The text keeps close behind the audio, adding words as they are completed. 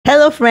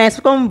Hello friends,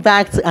 welcome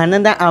back to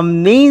another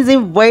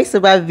amazing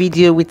voiceover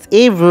video with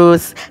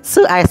Avros.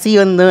 So as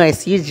you know,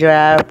 as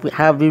usual, we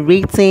have been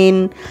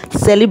rating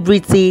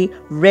celebrity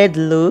red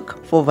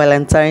look for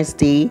Valentine's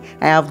Day.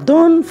 I have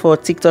done for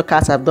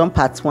TikTokers, I've done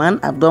part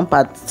 1, I've done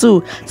part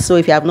 2. So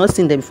if you have not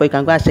seen them before, you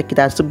can go and check it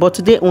out. So but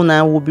today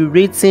Una will be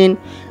rating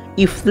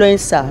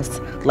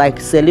influencers like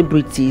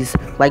celebrities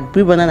like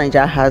Big Brother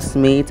Nigeria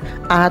housemate,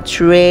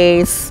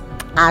 actress,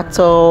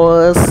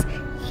 actors,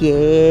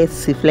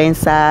 yes,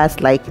 influencers,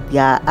 like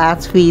their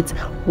outfits,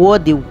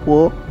 what they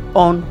wore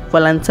on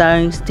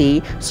Valentine's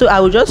Day. So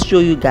I will just show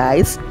you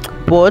guys,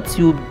 but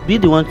you'll be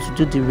the one to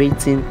do the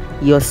rating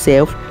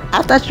yourself.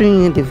 After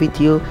showing you the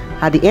video,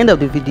 at the end of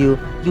the video,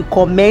 you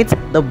comment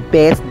the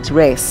best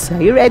dress.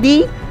 Are you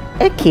ready?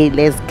 Okay,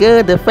 let's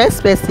go. The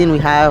first person we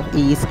have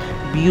is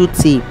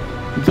Beauty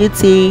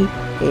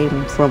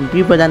from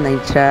Big Brother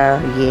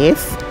Nigeria.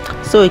 Yes,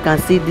 so you can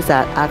see these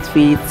are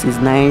outfits. Is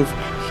nice.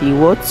 She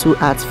wore 2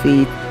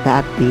 outfits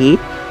that day.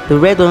 The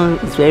red one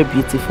is very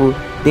beautiful,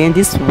 then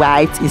this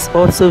white is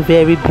also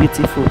very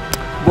beautiful,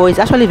 but it's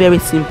actually very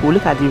simple.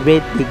 Look at the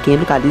red again,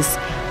 look at this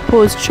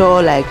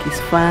posture, like it's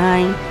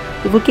fine.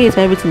 The bouquet is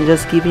everything,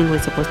 just giving what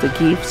it's supposed to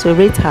give. So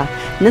rate her.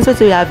 Next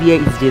person we have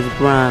here is James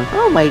Brown.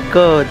 Oh my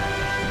god,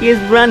 James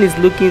Brown is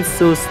looking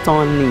so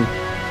stunning.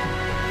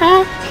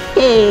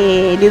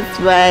 Hey, this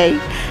why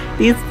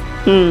this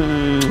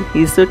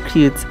he's so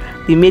cute.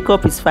 The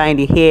makeup is fine,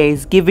 the hair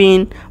is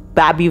giving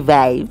Barbie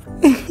vibe.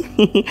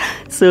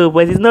 So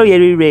but it's not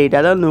very red,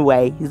 I don't know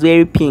why. It's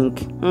very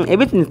pink.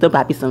 Everything is not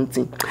Barbie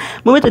something.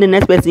 Moving to the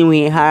next person,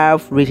 we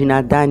have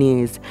Regina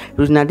Daniels.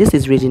 This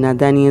is Regina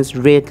Daniels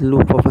red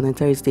look for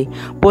Valentine's Day,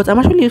 but I'm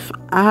actually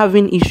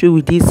having issue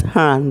with this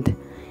hand.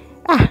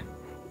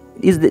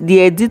 Is the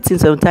editing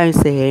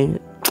sometimes the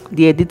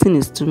editing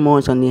is too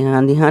much on the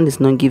hand. The hand is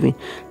not giving,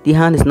 the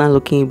hand is not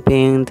looking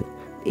bent,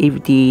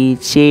 if the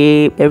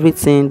shape,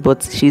 everything,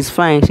 but she's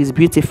fine, she's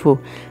beautiful.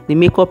 The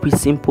makeup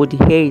is simple, the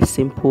hair is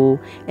simple,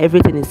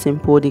 everything is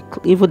simple,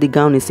 even the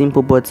gown is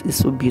simple, but it's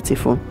so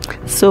beautiful.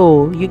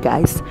 So you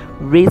guys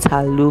rate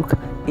her look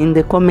in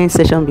the comment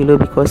section below,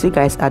 because you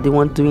guys are the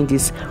one doing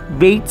this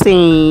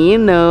rating, you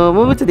know.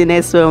 Moving to the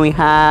next one, we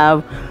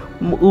have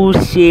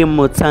Uche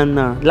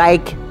Motana.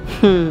 Like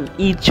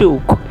he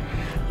choke.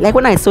 Like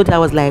when I saw that, I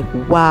was like,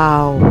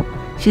 wow,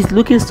 she's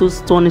looking so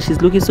stunning,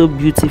 she's looking so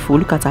beautiful.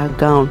 Look at her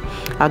gown.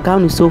 Her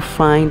gown is so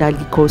fine, that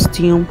the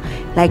costume,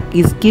 like,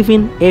 it's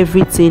giving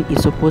everything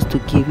it's supposed to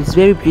give. It's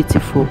very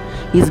beautiful.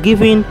 It's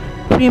giving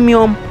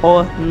premium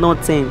or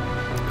nothing.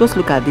 Just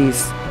look at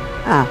this.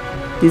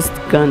 This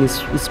gown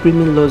is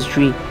screaming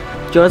luxury.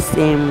 Just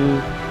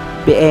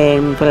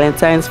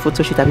Valentine's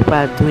photo shoot that people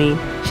are doing,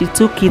 she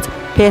took it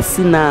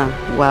personal.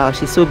 Wow,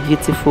 she's so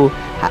beautiful.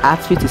 Her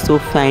outfit is so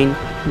fine.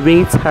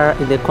 Rate her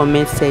in the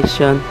comment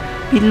section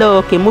below.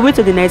 Okay, moving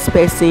to the next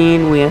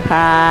person, we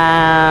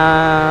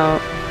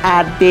have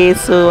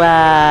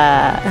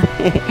Adesoa.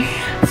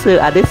 So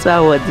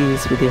Adesoa wore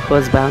this with her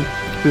husband.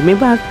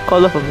 Remember,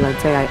 color of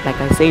Valentine, like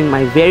I said in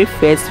my very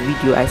first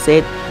video, I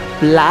said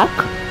black,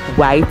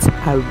 white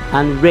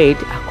and red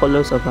are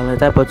colors of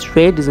Valentine, but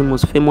red is the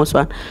most famous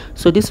one.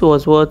 So this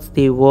was what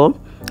they wore.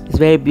 It's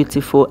very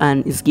beautiful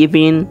and it's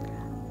giving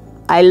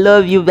I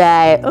love you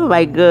vibe. Oh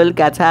my god, look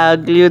at how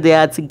glued they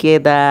are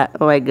together.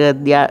 Oh my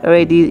god, they are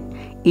already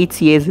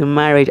 8 years in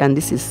marriage, and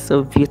this is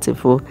so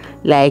beautiful.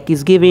 Like,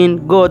 it's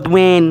giving God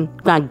when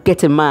go and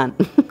get a man.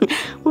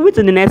 Moving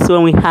to the next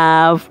one, we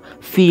have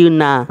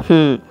Fiona.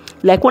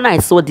 Like when I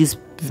saw this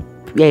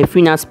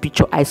Fiona's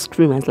picture, I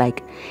screamed. I was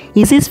like,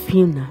 is this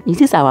Fiona? Is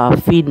this our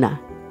Fiona?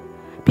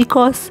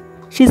 Because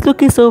she's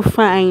looking so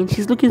fine,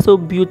 she's looking so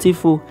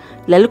beautiful.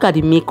 Like, look at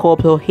the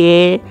makeup, her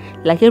hair,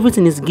 like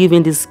everything is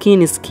giving. The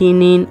skin is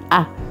skinning.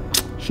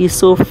 She's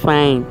so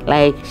fine.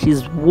 Like,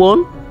 she's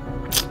one.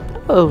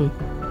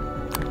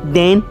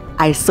 Then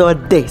I saw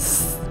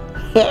this.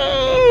 Hey,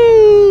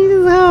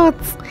 it's hot.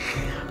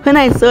 When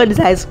I saw this,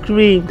 I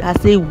screamed. I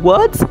said,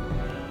 what?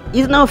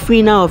 It's not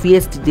Fiona of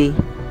yesterday.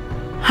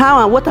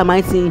 How and what am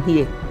I seeing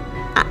here?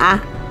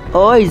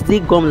 Or is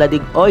it gum like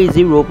or is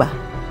it rubber?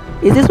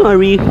 Is this one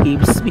real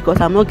hips?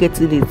 Because I'm not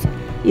getting it.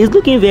 It's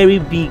looking very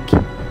big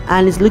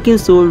and it's looking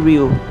so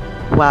real.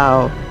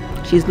 Wow,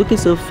 she's looking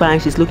so fine,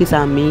 she's looking so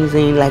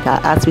amazing. Like, her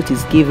outfit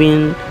is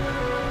giving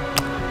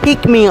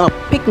pick me up,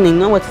 pick me,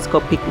 know what it's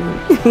called, pick me.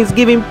 It's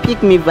giving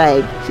pick me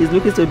vibe. She's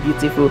looking so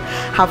beautiful.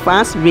 Her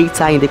fans rate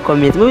her in the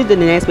comments. Moving to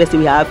the next person,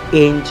 we have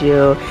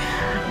Angel.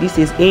 This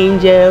is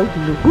Angel.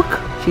 Look,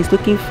 she's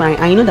looking fine.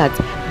 And you know that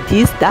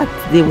that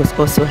day was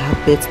also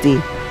her birthday,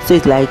 so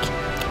it's like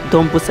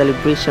double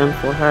celebration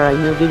for her. You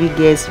know, baby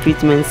girls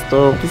treatment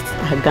stuff.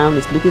 Her gown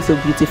is looking so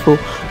beautiful.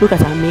 Look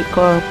at her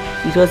makeup.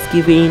 It's just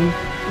giving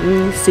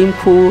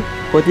simple,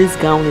 but this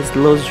gown is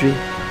luxury.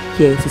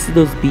 Yes, you see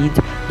those beads.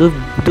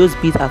 Those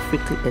beads are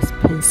freaking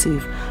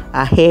expensive.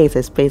 Her hair is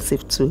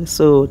expensive too.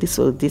 So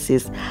this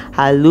is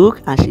her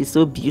look, and she's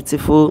so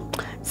beautiful.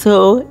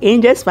 So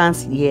Angel's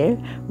fans here,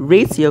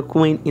 rate your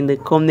queen in the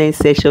comment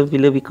section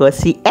below, because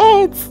she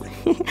adds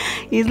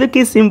It's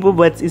looking simple,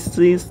 but it's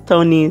still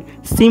stunning.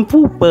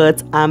 Simple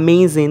but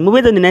amazing.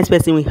 Moving to the next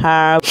person, we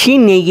have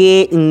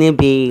Chineye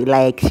Inebe.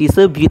 Like, she's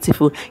so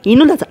beautiful. You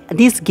know that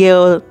this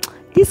girl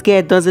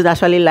doesn't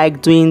actually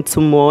like doing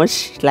too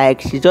much.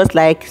 Like, she just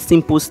like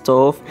simple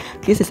stuff.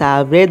 This is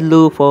her red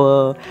look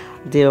for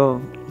the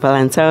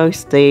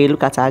Valentine's Day.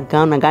 Look at her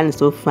gown. Her gown is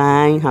so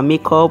fine. Her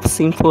makeup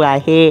simple. Her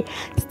hair,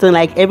 still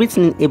like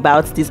everything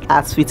about this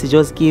outfit is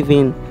just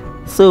giving.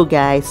 So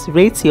guys,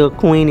 rate your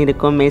queen in the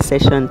comment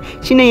section.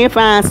 Chineye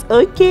fans,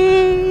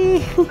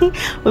 okay.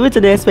 Moving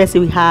to the next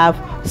person, we have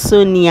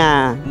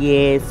Sonia.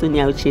 Yeah,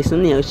 Sonia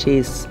Uche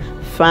is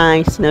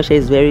fine. Sonia Uche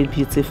is very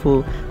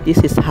beautiful. This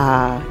is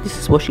her. This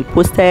is what she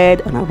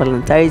posted on her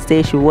Valentine's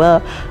Day. She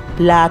wore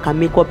black. Her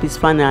makeup is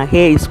fine. Her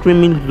hair is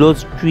screaming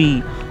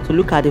luxury. So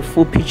look at the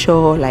full picture.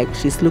 Like,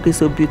 she's looking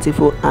so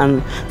beautiful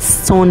and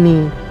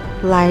stunning.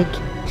 Like,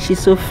 she's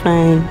so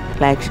fine.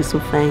 Like, she's so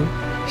fine.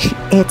 She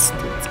ate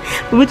it.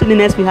 Moving to the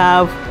next, we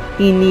have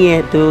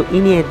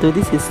Iniedo.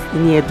 This is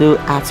Iniedo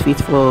outfit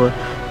for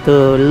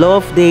the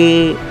love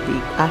day.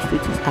 The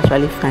outfit is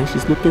actually fine.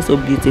 She's looking so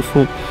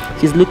beautiful.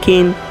 She's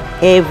looking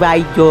ever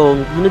young.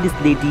 You know, this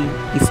lady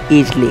is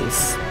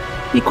ageless,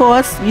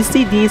 because you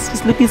see this,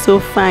 she's looking so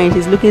fine.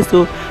 She's looking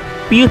so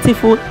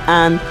beautiful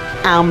and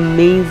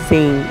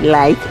amazing.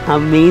 Like,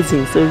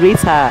 amazing. So rate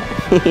her.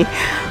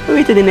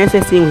 Moving to the next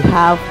thing, we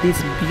have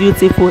this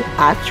beautiful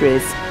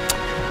actress,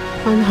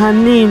 and her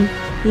name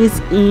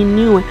is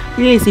Inu.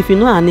 Please, if you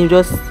know her name,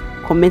 just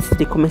comment in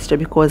the comment section,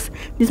 because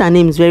this her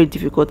name is very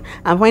difficult.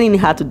 I'm finding it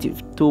hard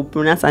to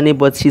pronounce her name,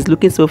 but she's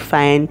looking so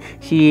fine.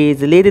 She is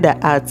the lady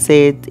that had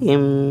said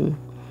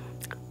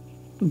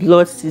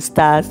Blood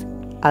Sisters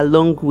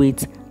along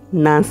with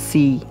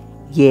Nancy.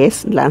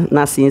 Yes,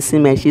 Nancy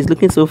Simon. She's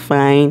looking so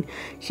fine.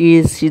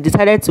 She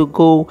decided to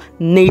go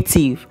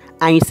native.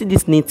 And you see,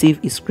 this native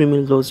is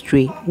screaming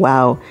luxury.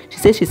 Wow. She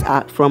says she's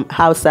from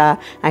Hausa,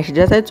 and she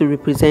decided to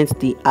represent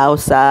the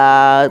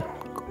Hausa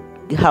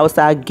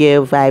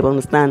girl vibe,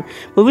 understand?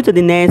 Moving to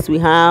the next, we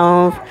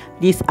have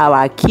this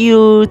our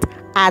cute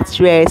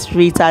actress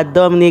Rita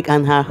Dominic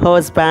and her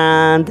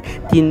husband,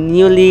 the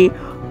newly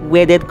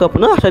wedded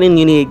couple. Not actually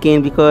newly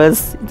again,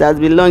 because it has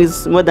been long.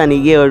 It's more than a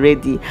year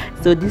already.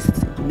 So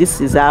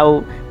this is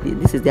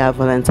their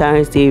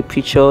Valentine's Day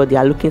picture. They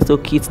are looking so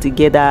cute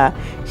together.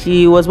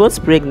 She was once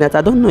pregnant.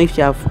 I don't know if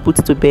she have put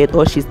to bed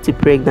or she's still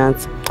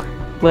pregnant,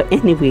 but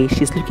anyway,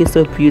 she's looking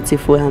so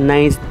beautiful and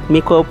nice.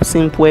 Makeup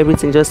simple,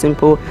 everything just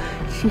simple.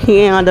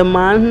 She and the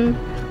man,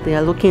 they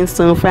are looking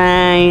so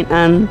fine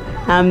and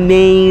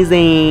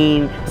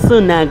amazing. So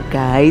now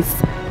guys,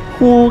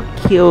 who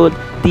killed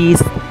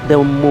this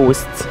the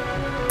most?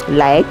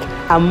 Like,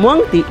 among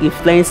the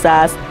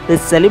influencers, the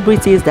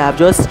celebrities that I've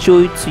just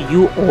showed to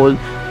you all,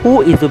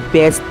 who is the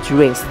best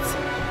dressed?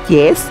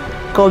 Yes,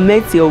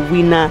 comment your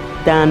winner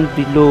down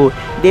below.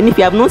 Then if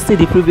you have not seen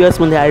the previous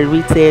one that I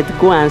rated,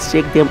 go and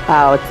check them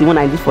out. The one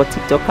I did for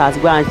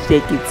TikTokers, go and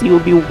check it. You'll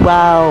be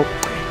wow.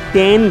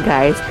 Then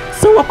guys,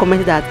 someone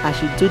commented that I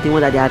should do the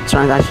one that they are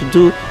I should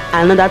do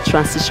another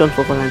transition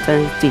for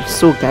Valentine's Day.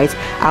 So guys,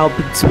 I'll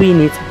be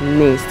doing it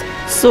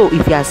next. So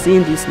if you are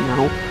seeing this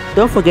now,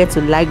 don't forget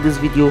to like this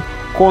video,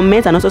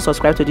 comment, and also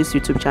subscribe to this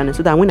YouTube channel,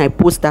 so that when I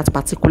post that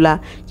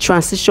particular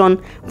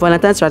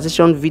Valentine's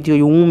transition video,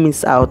 you won't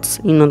miss out.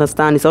 You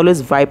understand? It's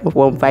always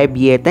vibe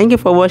here. Thank you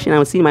for watching. I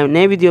will see you in my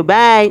next video.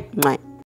 Bye.